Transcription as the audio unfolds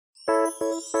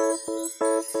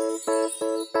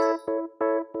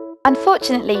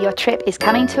Unfortunately, your trip is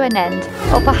coming to an end,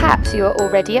 or perhaps you are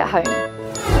already at home.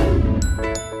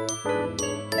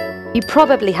 You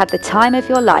probably had the time of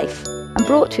your life and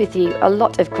brought with you a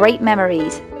lot of great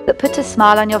memories that put a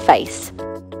smile on your face.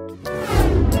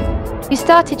 You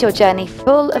started your journey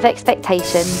full of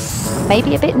expectations,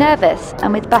 maybe a bit nervous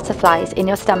and with butterflies in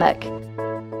your stomach.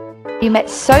 You met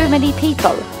so many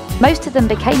people, most of them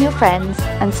became your friends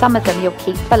and some of them you'll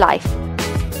keep for life.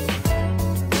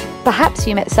 Perhaps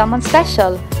you met someone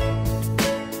special,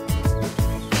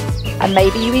 and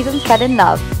maybe you even fell in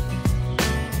love.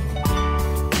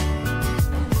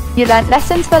 You learnt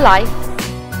lessons for life,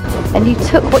 and you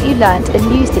took what you learnt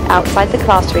and used it outside the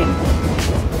classroom.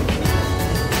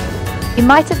 You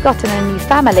might have gotten a new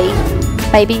family,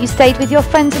 maybe you stayed with your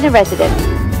friends in a residence.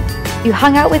 You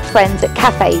hung out with friends at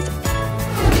cafes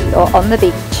or on the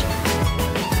beach.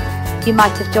 You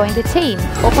might have joined a team,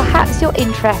 or perhaps your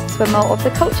interests were more of the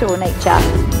cultural nature.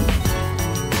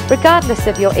 Regardless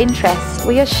of your interests,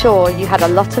 we are sure you had a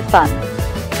lot of fun.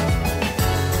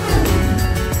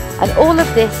 And all of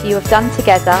this you have done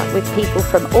together with people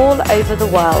from all over the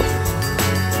world.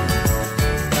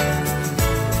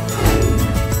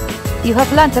 You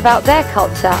have learnt about their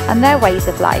culture and their ways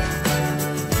of life,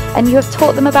 and you have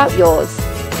taught them about yours.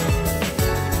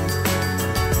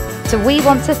 So we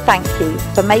want to thank you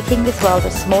for making this world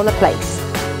a smaller place.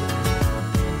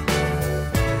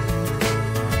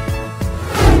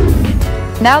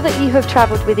 Now that you have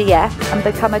travelled with EF and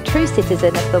become a true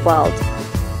citizen of the world,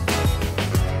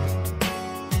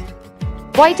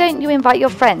 why don't you invite your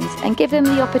friends and give them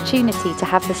the opportunity to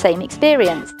have the same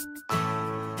experience?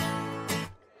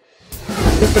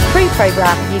 With the Crew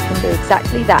Programme, you can do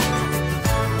exactly that.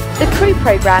 The Crew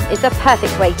Programme is a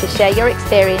perfect way to share your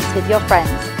experience with your friends,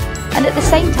 and at the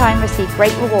same time receive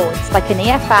great rewards like an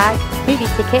EF bag, movie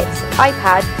tickets,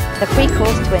 iPad, and a free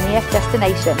course to an EF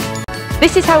destination.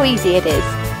 This is how easy it is.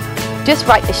 Just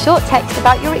write a short text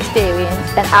about your experience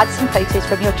and add some photos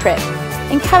from your trip.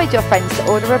 Encourage your friends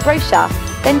to order a brochure,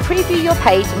 then preview your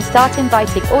page and start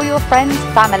inviting all your friends,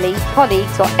 family,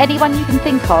 colleagues or anyone you can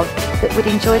think of that would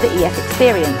enjoy the EF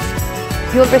experience.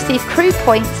 You'll receive Crew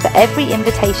points for every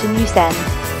invitation you send,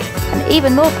 and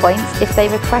even more points if they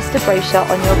request a brochure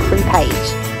on your Crew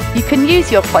page. You can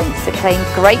use your points to claim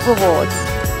great rewards.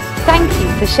 Thank you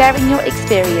for sharing your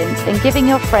experience and giving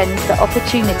your friends the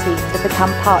opportunity to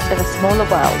become part of a smaller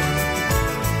world.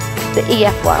 The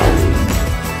EF world.